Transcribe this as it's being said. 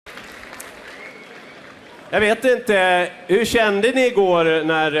Jag vet inte, hur kände ni igår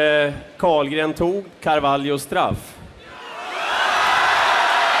när Karlgren tog Carvalhos straff?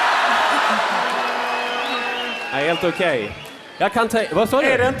 Nej, helt okej. Jag kan vad sa du?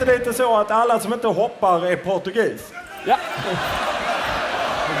 Är det inte lite så att alla som inte hoppar är portugis? Ja.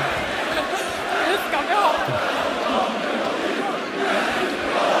 Det ska vi ha.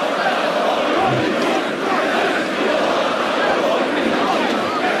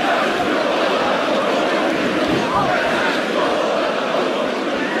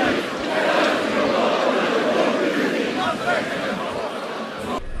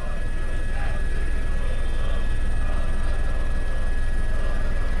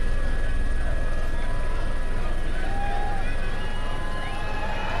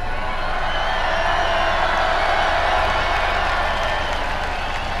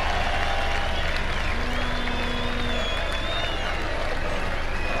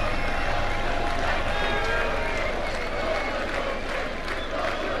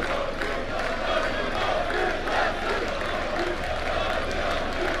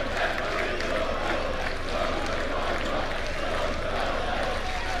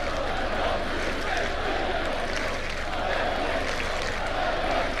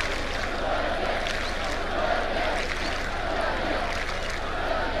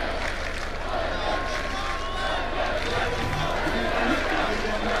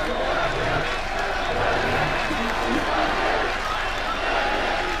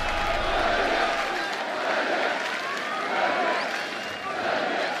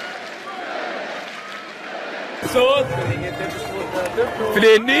 Så, för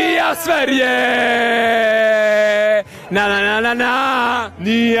det är nya Sverige! Na na na na na!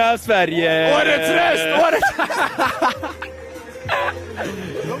 Nya Sverige! Årets röst!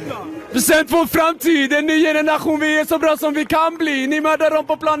 Present för framtiden, ny generation, vi är så bra som vi kan bli. Ni mördar dem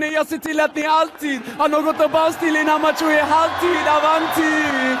på planen, jag ser till att ni alltid har något att bans till innan match och är halvtid avanti.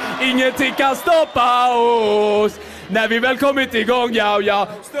 Ingenting kan stoppa oss. När vi väl kommit igång, ja,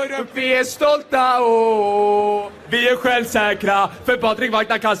 stör upp, vi är stolta och vi är självsäkra. För Patrik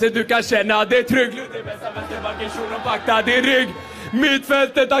vaktar kastet, du kan känna det är trygg. Det är bästa vänsterbacken, shunon vaktar din rygg.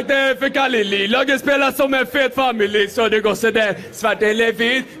 Mittfältet aktar för Kalili. Laget spelar som en fet familj, så det går så där. Svart eller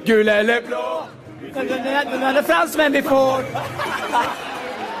vit, gul eller blå. Den är fransmän vi får.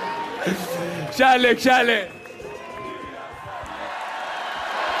 Kärlek, kärlek.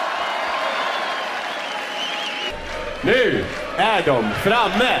 Nu är de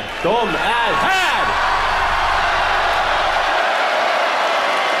framme. De är här!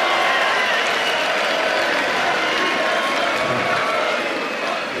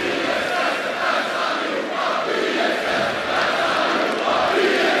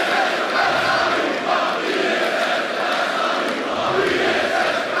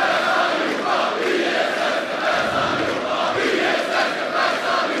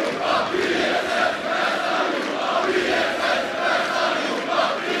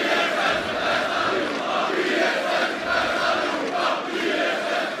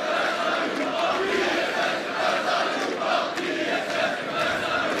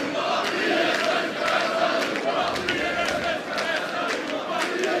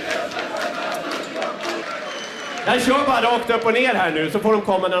 Jag kör bara rakt upp och ner här nu, så får de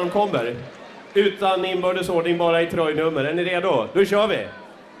komma när de kommer. Utan inbördesordning, bara i tröjnummer. Är ni redo? Då kör vi.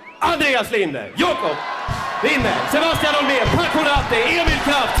 Andreas Linde, Jakob Linde, Sebastian Olmén, Paconate, Emil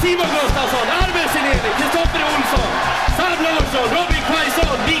Kraft, Simon Gustafsson, Arvid Sineli, Kristoffer Olsson, Sam Larsson, Robin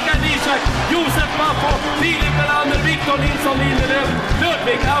Quaison, Mikael Ishak, Josef Maffo, Filip Melander, Victor Nilsson Lindelöf,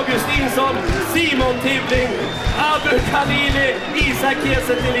 Ludvig Augustinsson, Simon Tibling, Abu Khalili, Isak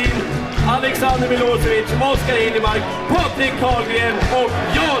Kesetelin, Alexander Milosevic, Oskar Hinnemark, Patrik Karlgren och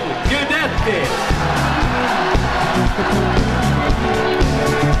John Guidetti.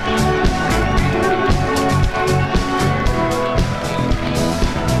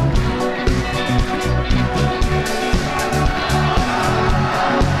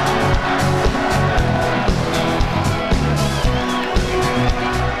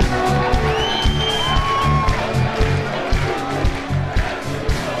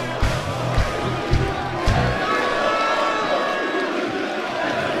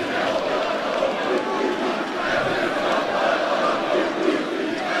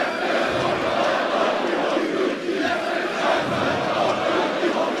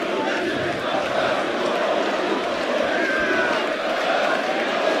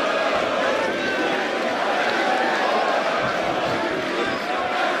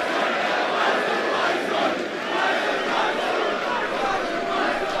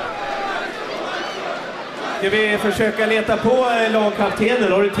 Ska vi försöka leta på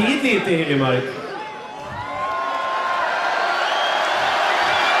lagkaptenen? Har du tid lite, Hiljemark?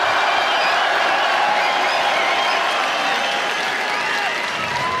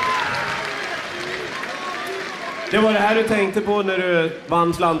 Det var det här du tänkte på när du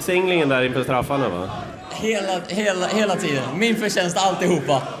vann slantsänglingen där inför straffarna, va? Hela tiden. Min förtjänst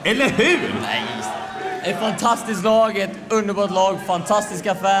alltihopa. Eller hur? Nej. Ett fantastiskt lag, ett underbart lag,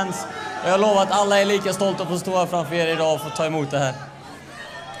 fantastiska fans. Och jag lovar att alla är lika stolta på att stå här framför er idag och få ta emot det här.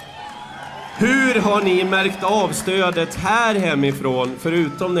 Hur har ni märkt av stödet här hemifrån,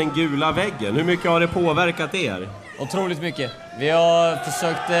 förutom den gula väggen? Hur mycket har det påverkat er? Otroligt mycket. Vi har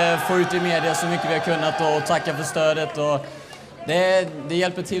försökt få ut i media så mycket vi har kunnat och tacka för stödet. Och det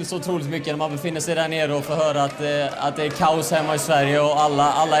hjälper till så otroligt mycket när man befinner sig där nere och får höra att det är kaos hemma i Sverige och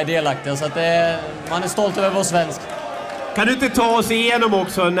alla är delaktiga. Så att man är stolt över att vara svensk. Kan du inte ta oss igenom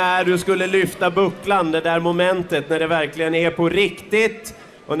också när du skulle lyfta bucklan, det där momentet när det verkligen är på riktigt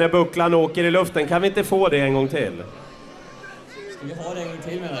och när bucklan åker i luften? Kan vi inte få det en gång till? Ska vi ha det en gång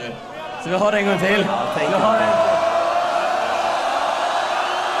till, menar du? Ska vi ha det en gång till?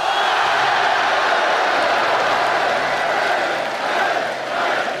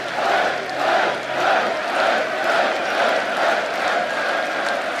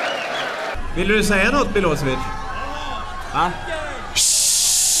 Vill du säga något, Milosevic? Va?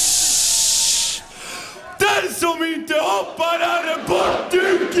 Den som inte hoppar är en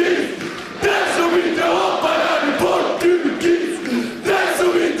portugis! Den som inte hoppar är en portugis! Den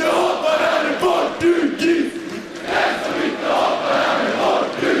som inte hoppar är en portugis! Den som inte hoppar är en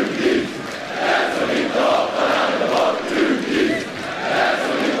portugis! Den som inte hoppar är en portugis! Den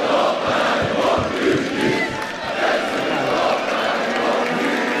som inte hoppar är en portugis!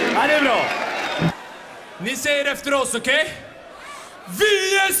 Ja, det är bra. Ni säger efter oss, okej?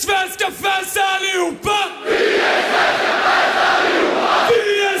 Vi är svenska fans allihopa! Vi är svenska fans allihopa!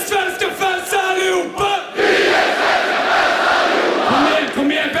 Vi är svenska fans allihopa! Vi är svenska fans allihopa!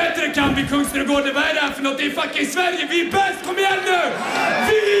 Kom igen, bättre kan vi, Kungsan. Vad är det här för något? Det är fucking Sverige, vi är bäst, kom igen nu!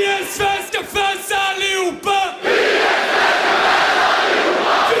 Vi är svenska fans allihopa!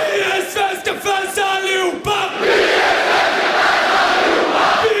 Vi är svenska fans allihopa!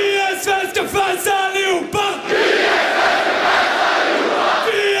 Vi är svenska fans allihopa! Vi är svenska fans allihopa!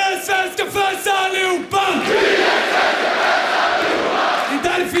 Vi är svenska fans allihopa! Det är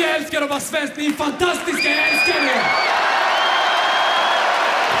därför jag älskar att vara svensk. Ni är fantastiska, jag älskar er!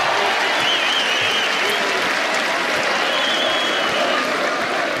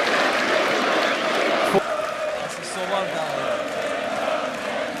 Så varmt här.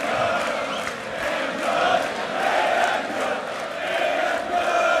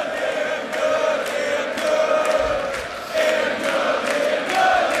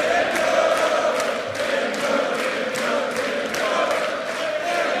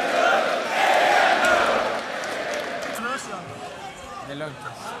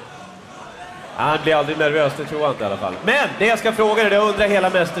 Han blir aldrig nervös, det tror jag inte i alla fall. Men det jag ska fråga dig, jag undrar hela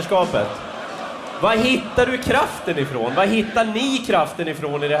mästerskapet. Var hittar du kraften ifrån? Var hittar ni kraften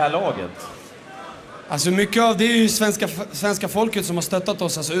ifrån i det här laget? Alltså mycket av det är ju svenska folket som har stöttat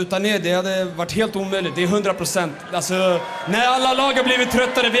oss. Alltså utan er, det hade varit helt omöjligt. Det är 100%. Alltså när alla lag har blivit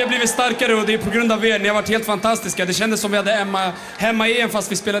tröttare, vi har blivit starkare och det är på grund av er. Ni har varit helt fantastiska. Det kändes som vi hade hemma i EM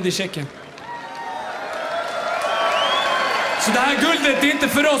fast vi spelade i Tjeckien. Så det här guldet, det är inte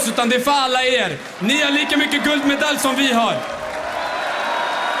för oss utan det är för alla er. Ni har lika mycket guldmedalj som vi har.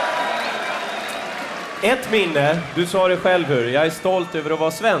 Ett minne, du sa det själv hur, jag är stolt över att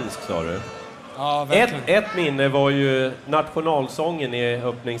vara svensk, sa du. Ja, verkligen. Ett minne var ju nationalsången i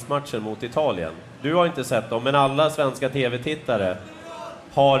öppningsmatchen mot Italien. Du har inte sett dem, men alla svenska tv-tittare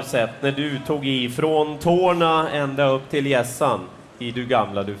har sett när du tog i från tårna ända upp till gässan i Du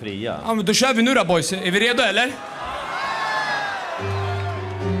gamla, du fria. Ja, men då kör vi nu då, boys. Är vi redo, eller?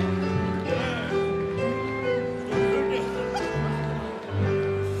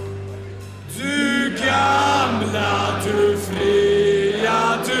 Du gamla, du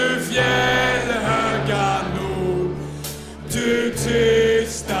fria, du fjällhöga nord. Du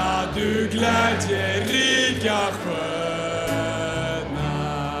tysta, du glädjerika sköna.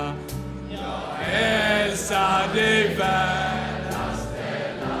 Jag hälsar dig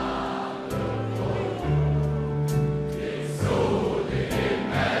värdaste land.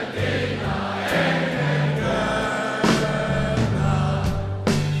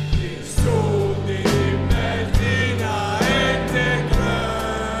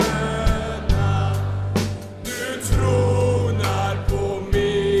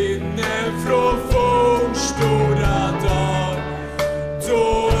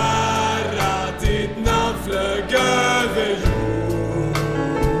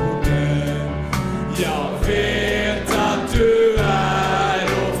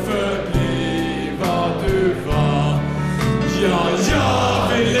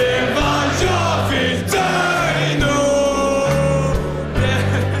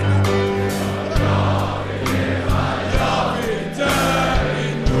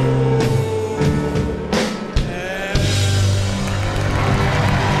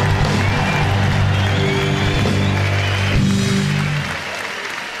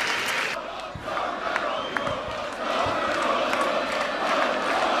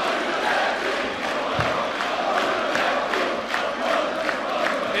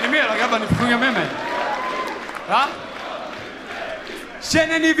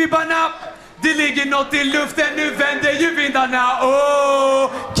 Känner ni vibbarna? Det ligger något i luften, nu vänder ju vindarna.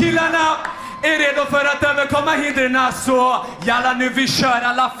 Killarna är redo för att överkomma hindren. Så jalla, nu vi kör,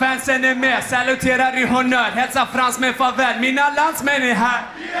 alla fansen är med. Saluterar i honör, hälsa Frans med farväl. Mina landsmän är här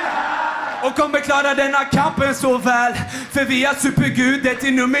och kommer klara denna kampen så väl. För vi är supergudet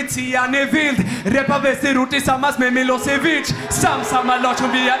i nummer 10, han är vild. Reppar Västerort tillsammans med Milosevic. Samma lag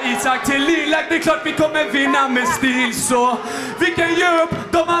som vi har Isak till Lilak. Det är klart vi kommer vinna med stil. Så vi kan ge upp,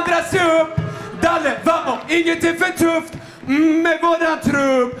 de andra ser upp. Dalle, vamos, ingenting för tufft med våran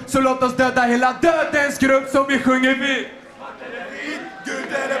trupp. Så låt oss döda hela dödens grupp som vi sjunger vid. Gud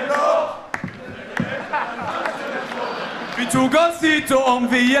är det blå. Vi tog oss hit och om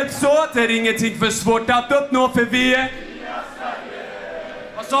vi hjälps åt är ingenting för svårt att uppnå, för vi är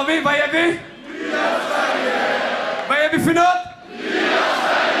Vad sa vi? Vad är vi? Vad är vi för något?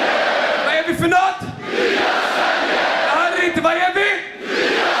 Vad är vi för något? Jag hörde inte, vad är vi?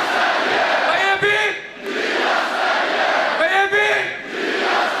 Vad är vi? Vad är vi?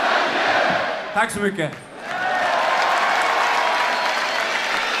 Tack så mycket.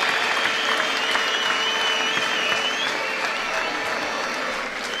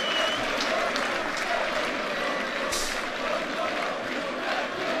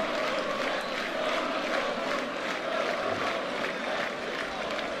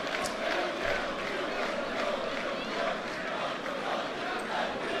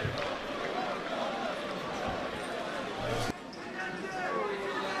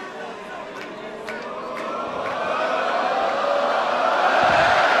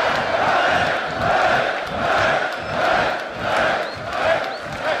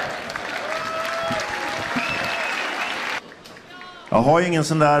 Jag har ingen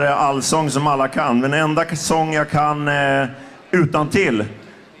sån där allsång som alla kan, men enda sång jag kan utan till,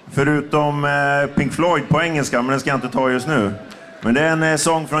 förutom Pink Floyd på engelska, men den ska jag inte ta just nu. Men det är en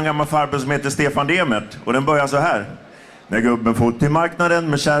sång från en gammal farbror som heter Stefan Demert, och den börjar så här. När gubben fot till marknaden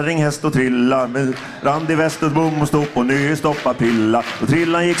med kärring, häst och trilla, med rand i väst och bom och stopp och ny stoppa pilla. Och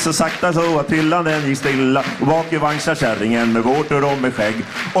trillan gick så sakta så att trillan den gick stilla, och bak i vangsar kärringen med vårt och med skägg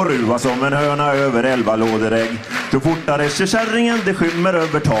och ruva som en höna över 11 låderägg. Så fortare kör kärringen, det skymmer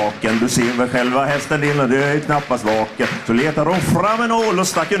över taken. Du ser väl själva hästen din och det är knappast vaken. Så letar hon fram en ål och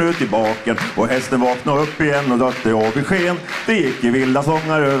stack den ut i baken, och hästen vaknade upp igen och dötte av i sken. Det gick i vilda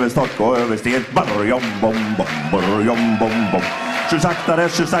sångar över stock och över sten. Barjom bom bom, barjom bom bom. Kör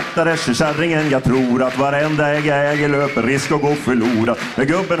saktare, kör kärringen. Jag tror att varenda äger löper risk att gå förlorad. Men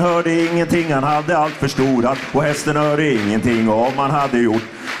gubben hörde ingenting, han hade allt förstorat. Och hästen hörde ingenting, och om han hade gjort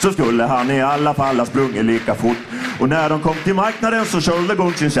så skulle han i alla fall ha sprungit lika fort. Och när de kom till marknaden så körde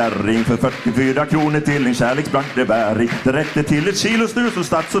Gun sin kärring för 44 kronor till en kärleksblank brevbäring. Det räckte till ett kilo snus och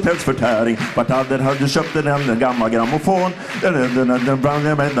stadshotells-förtäring. Vart hade köpt en gammal grammofon. Den brann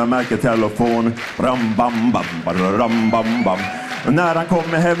med märket telefon. Ram bam bam, ram bam bam. Och när han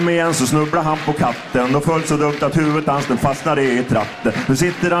kom hem igen så snubblade han på katten och föll så dumt att huvudet hans den fastnade i tratten. Nu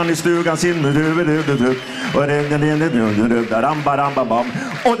sitter han i stugan sin och ramba-ramba-bam.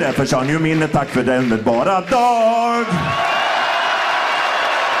 Och därför sa han ju minnet tack för den med bara dag.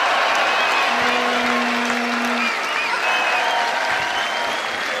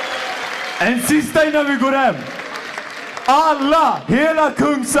 En sista innan vi går hem. Alla, hela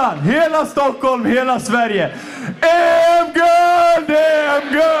Kungsan, hela Stockholm, hela Sverige. EM-guld,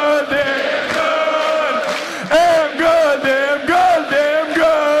 EM-guld, EM-guld!